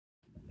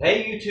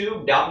Hey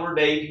YouTube, Doppler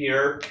Dave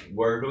here.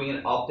 We're doing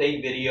an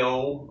update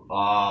video.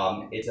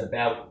 It's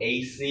about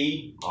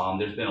AC.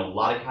 There's been a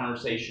lot of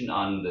conversation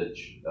on the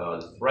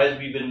threads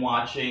we've been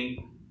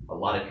watching, a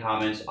lot of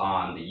comments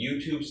on the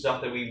YouTube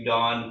stuff that we've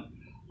done.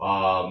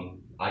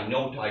 I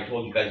know I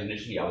told you guys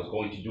initially I was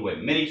going to do a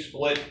mini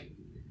split.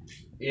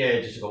 Yeah,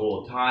 it just took a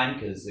little time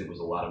because it was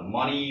a lot of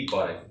money,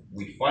 but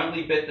we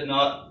finally bit the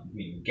nut.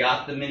 We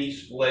got the mini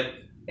split,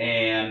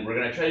 and we're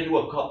going to try to do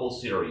a couple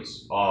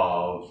series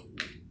of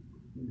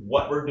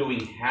what we're doing,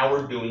 how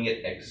we're doing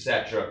it,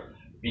 etc.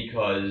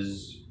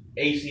 Because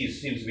AC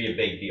seems to be a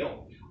big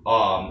deal.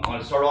 I'm going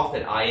to start off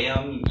that I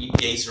am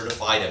EPA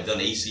certified. I've done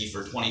AC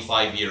for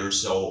 25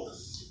 years, so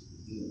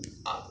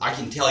I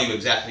can tell you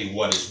exactly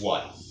what is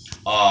what.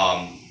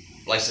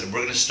 Like I said,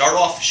 we're going to start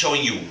off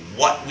showing you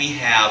what we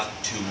have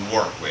to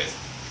work with.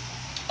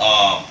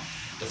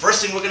 The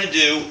first thing we're going to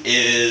do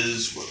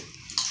is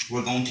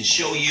we're going to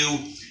show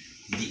you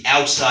the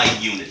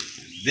outside unit.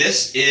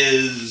 This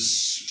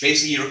is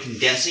basically your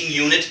condensing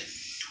unit.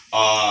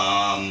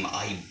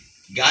 I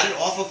got it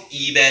off of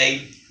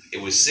eBay. It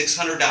was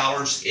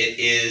 $600. It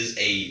is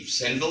a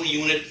Senville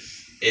unit.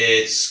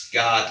 It's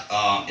got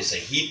it's a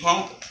heat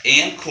pump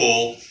and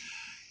cool.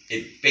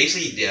 It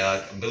basically,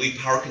 I believe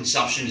power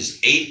consumption is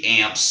 8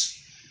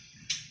 amps,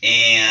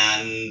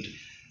 and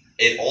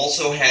it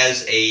also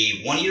has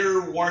a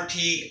 1-year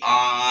warranty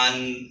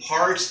on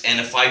parts and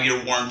a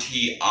 5-year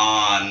warranty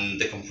on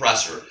the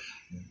compressor.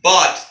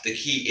 But the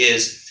key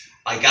is,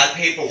 I got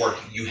paperwork.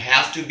 You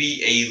have to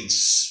be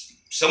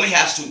somebody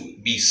has to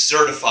be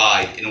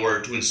certified in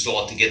order to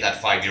install it to get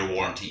that 5-year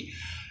warranty.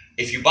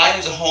 If you buy it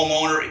as a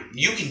homeowner,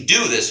 you can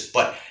do this,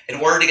 but in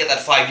order to get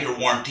that 5-year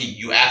warranty,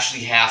 you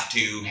actually have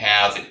to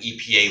have an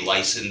EPA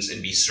license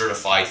and be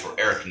certified for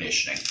air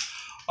conditioning.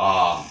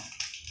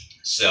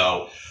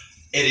 So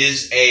it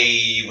is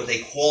what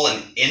they call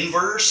an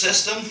inverter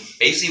system.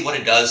 Basically what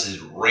it does is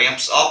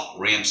ramps up,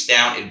 ramps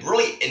down. It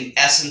really, in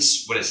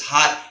essence, when it's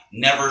hot,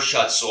 never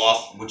shuts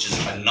off, which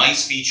is a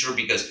nice feature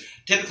because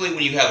typically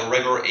when you have a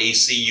regular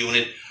AC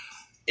unit,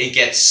 it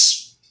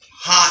gets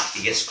hot,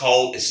 it gets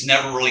cold, it's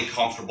never really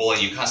comfortable,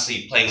 and you're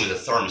constantly playing with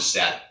a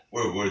thermostat.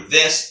 Where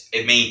this,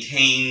 it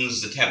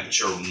maintains the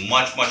temperature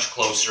much, much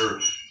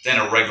closer than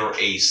a regular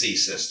AC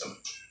system.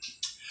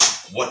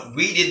 What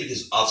we did,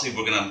 because obviously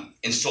we're going to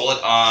install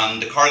it on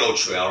the cargo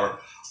trailer,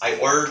 I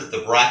ordered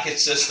the bracket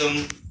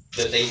system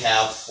that they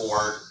have for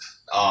it.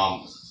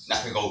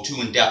 Not going to go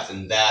too in depth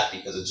in that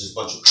because it's just a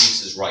bunch of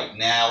pieces right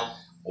now.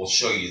 We'll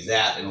show you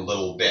that in a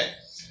little bit.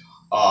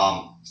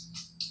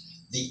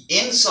 The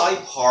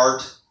inside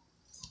part,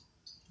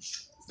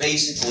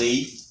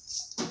 basically,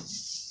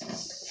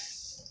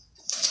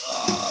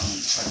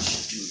 I'm trying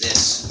to do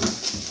this.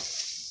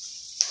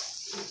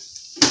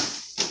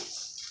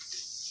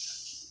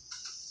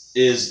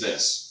 Is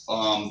this.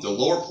 The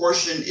lower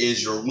portion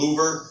is your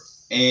louver,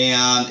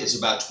 and it's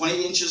about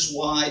 20 inches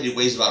wide. It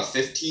weighs about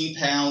 15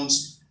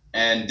 pounds,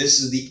 and this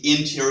is the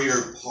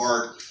interior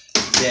part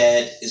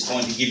that is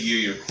going to give you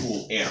your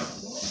cool air.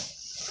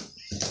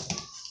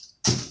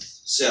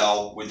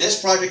 So with this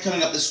project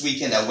coming up this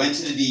weekend, I went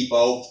to the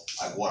depot.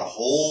 I bought a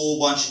whole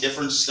bunch of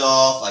different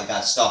stuff. I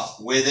got stuff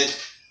with it.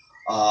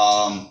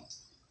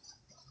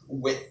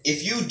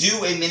 If you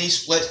do a mini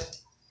split,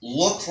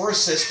 look for a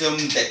system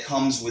that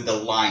comes with a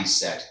line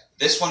set.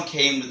 This one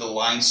came with the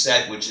line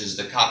set, which is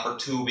the copper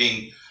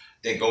tubing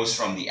that goes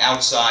from the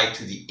outside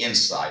to the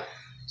inside.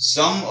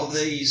 Some of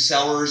the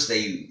sellers,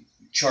 they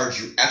charge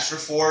you extra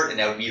for it, and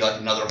that would be like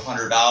another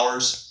 $100.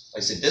 Like I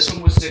said, this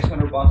one was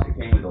 $600. It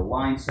came with a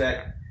line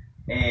set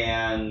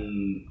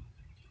and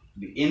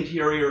the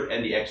interior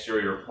and the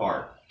exterior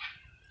part.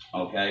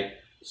 Okay,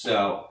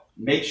 so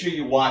make sure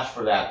you watch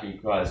for that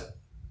because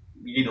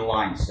you need a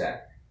line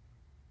set.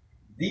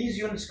 These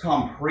units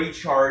come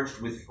pre-charged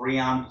with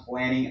Freon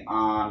planning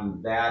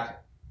on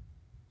that,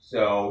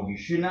 so you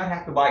should not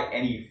have to buy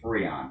any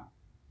Freon.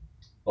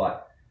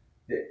 But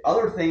the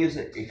other thing is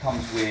that it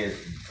comes with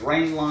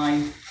drain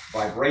line,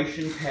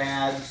 vibration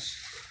pads,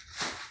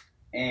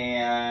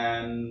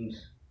 and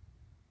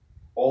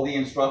all the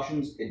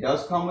instructions. It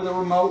does come with a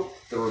remote.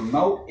 The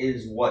remote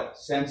is what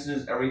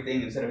senses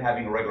everything. Instead of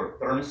having a regular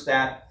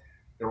thermostat,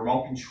 the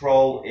remote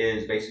control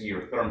is basically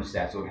your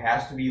thermostat. So it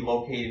has to be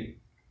located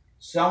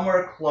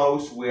somewhere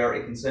close where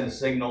it can send a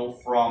signal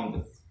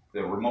from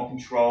the remote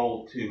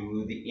control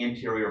to the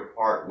interior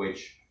part,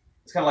 which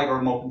it's kind of like a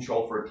remote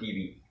control for a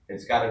TV.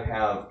 It's got to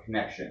have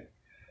connection.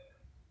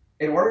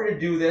 In order to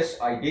do this,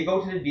 I did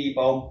go to the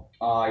depot.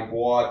 I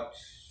bought a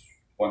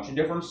bunch of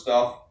different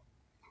stuff.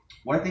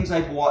 One of the things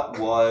I bought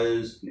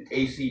was an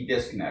AC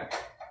disconnect.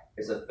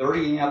 It's a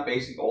 30 amp.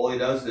 Basically, all it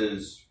does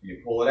is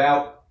you pull it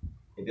out,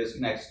 it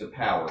disconnects to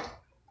power.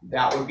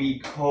 That would be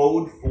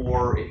code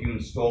for if you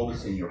install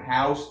this in your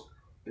house.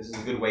 This is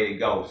a good way to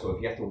go. So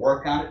if you have to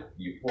work on it,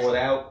 you pull it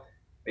out,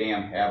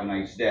 bam, have a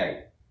nice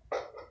day.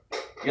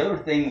 The other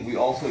thing we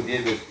also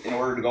did was, in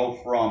order to go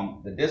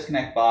from the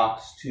disconnect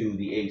box to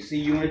the AC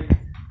unit,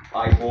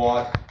 I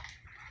bought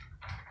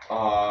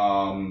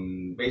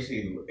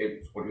basically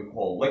it's what we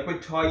call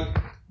liquid tight.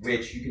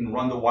 which you can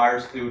run the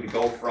wires through to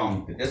go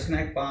from the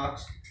disconnect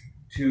box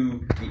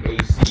to the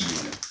AC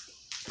unit.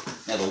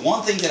 Now, the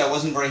one thing that I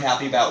wasn't very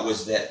happy about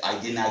was that I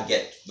did not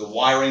get the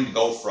wiring to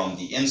go from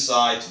the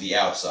inside to the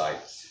outside.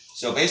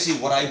 So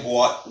basically what I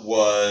bought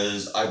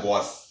was, I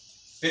bought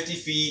 50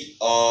 feet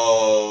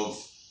of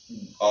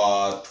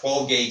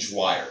 12 gauge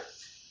wire.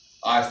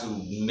 I have to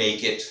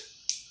make it,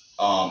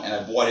 and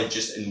I bought it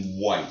just in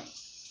white.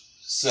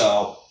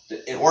 So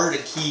in order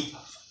to keep,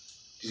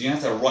 because you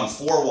have to run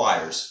 4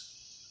 wires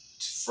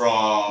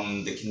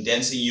from the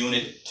condensing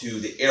unit to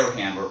the air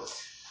handler.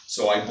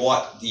 So I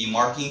bought the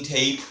marking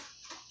tape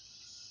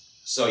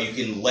so you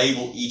can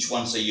label each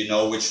one so you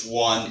know which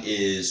one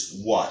is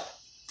what.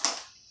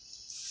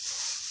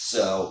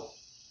 So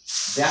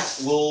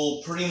that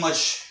will pretty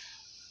much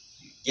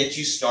get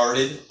you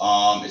started.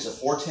 It's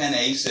a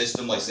 410A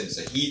system. Like I said, it's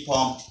a heat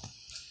pump.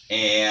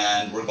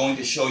 And we're going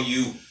to show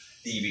you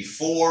the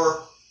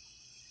before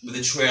with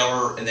the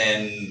trailer. And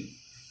then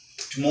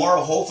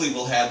tomorrow, hopefully,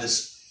 we'll have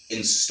this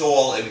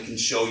installed and we can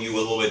show you a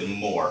little bit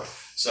more.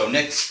 So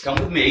next, come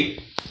with me.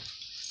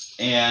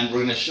 And we're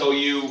going to show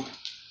you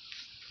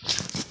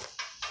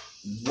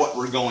what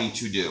we're going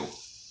to do.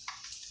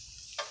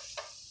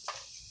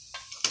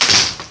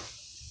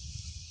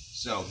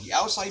 So the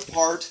outside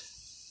part,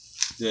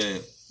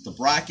 the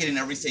bracket and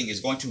everything is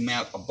going to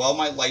mount above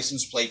my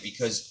license plate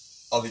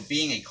because of it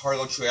being a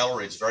cargo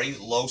trailer. It's very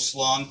low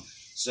slung.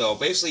 So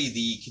basically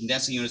the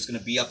condensing unit is going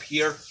to be up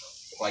here.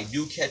 If I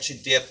do catch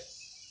a dip,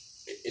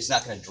 it's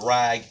not going to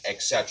drag,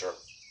 etc.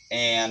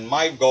 And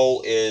my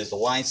goal is the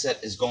line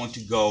set is going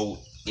to go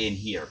in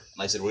here.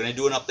 Like I said, we're going to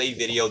do an update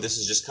video. This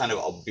is just kind of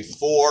a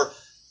before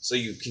so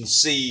you can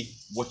see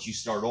what you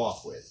start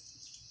off with.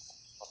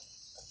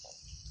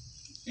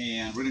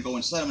 And we're going to go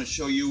inside. I'm going to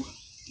show you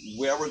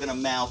where we're going to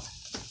mount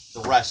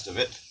the rest of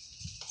it.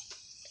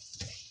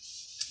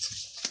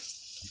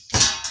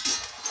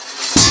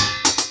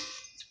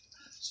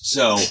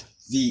 So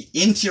the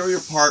interior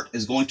part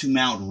is going to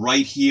mount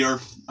right here.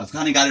 I've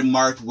kind of got it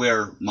marked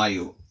where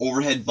my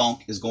overhead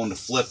bunk is going to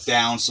flip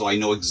down, so I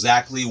know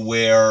exactly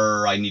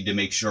where I need to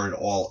make sure it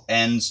all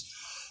ends.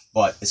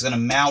 But it's going to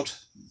mount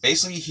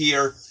basically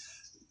here.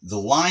 The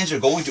lines are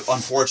going to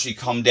unfortunately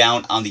come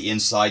down on the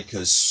inside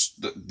because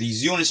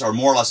these units are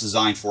more or less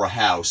designed for a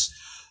house.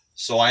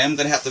 So I am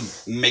going to have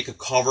to make a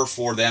cover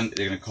for them.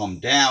 They're going to come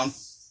down,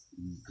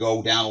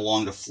 go down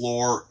along the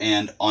floor,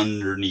 and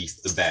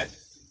underneath the bed.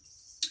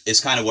 It's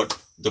kind of what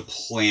the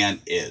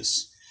plan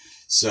is.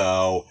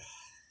 So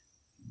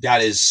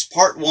that is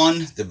part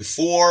one, the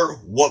before,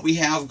 what we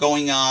have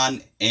going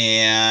on,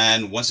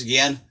 and once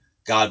again,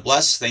 God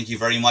bless. Thank you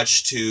very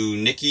much to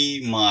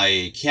Nikki,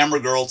 my camera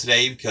girl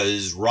today,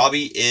 because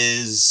Robbie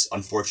is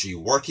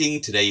unfortunately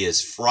working. Today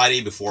is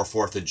Friday before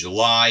 4th of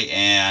July,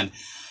 and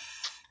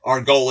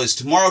our goal is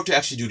tomorrow to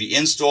actually do the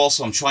install,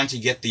 so I'm trying to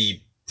get the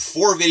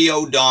before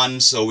video done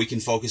so we can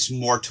focus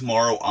more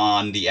tomorrow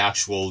on the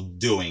actual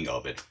doing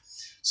of it.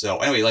 So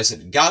anyway, like I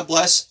said, God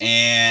bless,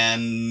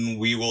 and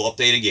we will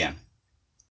update again.